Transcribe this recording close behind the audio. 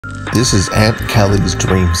This is Aunt Kelly's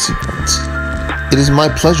dream sequence. It is my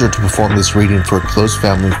pleasure to perform this reading for a close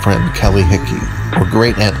family friend, Kelly Hickey, or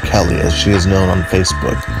Great Aunt Kelly as she is known on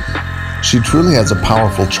Facebook. She truly has a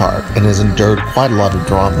powerful chart and has endured quite a lot of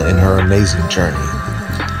drama in her amazing journey.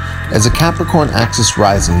 As a Capricorn axis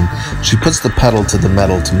rising, she puts the pedal to the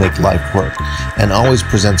metal to make life work and always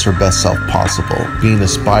presents her best self possible, being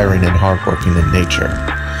aspiring and hardworking in nature.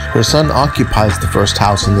 Her sun occupies the first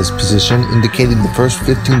house in this position, indicating the first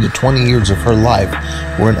 15 to 20 years of her life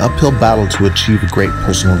were an uphill battle to achieve a great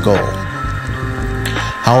personal goal.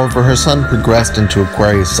 However, her sun progressed into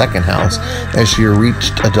Aquarius' second house as she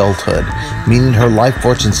reached adulthood, meaning her life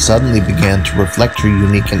fortune suddenly began to reflect her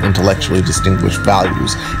unique and intellectually distinguished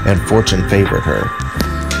values, and fortune favored her.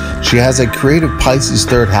 She has a creative Pisces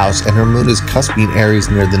third house, and her moon is cusping Aries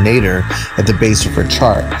near the nadir at the base of her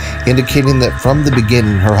chart, indicating that from the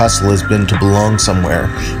beginning her hustle has been to belong somewhere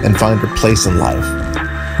and find her place in life.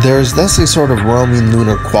 There is thus a sort of roaming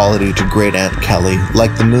lunar quality to Great Aunt Kelly,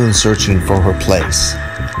 like the moon searching for her place.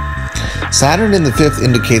 Saturn in the 5th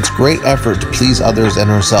indicates great effort to please others and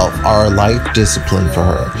herself are a life discipline for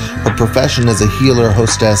her. Her profession as a healer,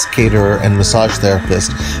 hostess, caterer, and massage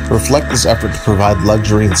therapist reflect this effort to provide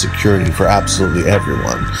luxury and security for absolutely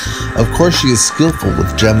everyone. Of course, she is skillful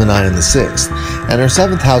with Gemini in the 6th, and her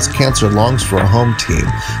 7th house Cancer longs for a home team.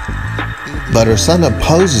 But her sun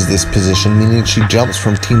opposes this position, meaning she jumps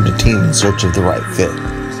from team to team in search of the right fit.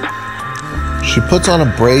 She puts on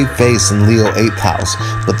a brave face in Leo 8th house,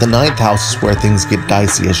 but the 9th house is where things get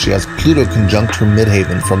dicey as she has Pluto conjunct her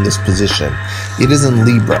midhaven from this position. It is in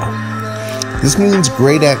Libra. This means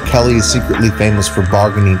Great Aunt Kelly is secretly famous for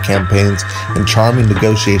bargaining campaigns and charming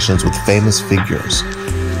negotiations with famous figures.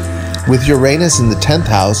 With Uranus in the 10th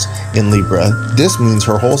house in Libra, this means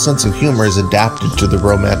her whole sense of humor is adapted to the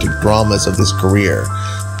romantic dramas of this career,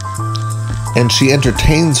 and she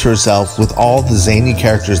entertains herself with all the zany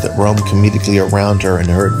characters that roam comedically around her in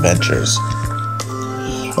her adventures.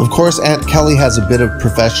 Of course, Aunt Kelly has a bit of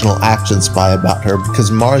professional action spy about her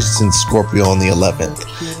because Mars is in Scorpio on the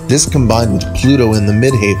 11th. This combined with Pluto in the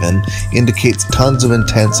midhaven indicates tons of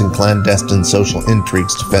intense and clandestine social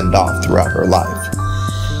intrigues to fend off throughout her life.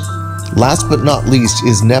 Last but not least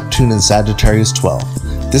is Neptune in Sagittarius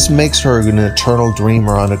 12th. This makes her an eternal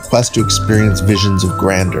dreamer on a quest to experience visions of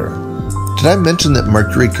grandeur. Did I mention that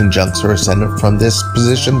Mercury conjuncts her ascendant from this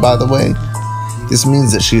position, by the way? This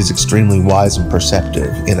means that she is extremely wise and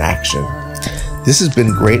perceptive in action. This has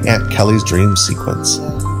been Great Aunt Kelly's dream sequence.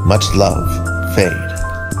 Much love, Fade.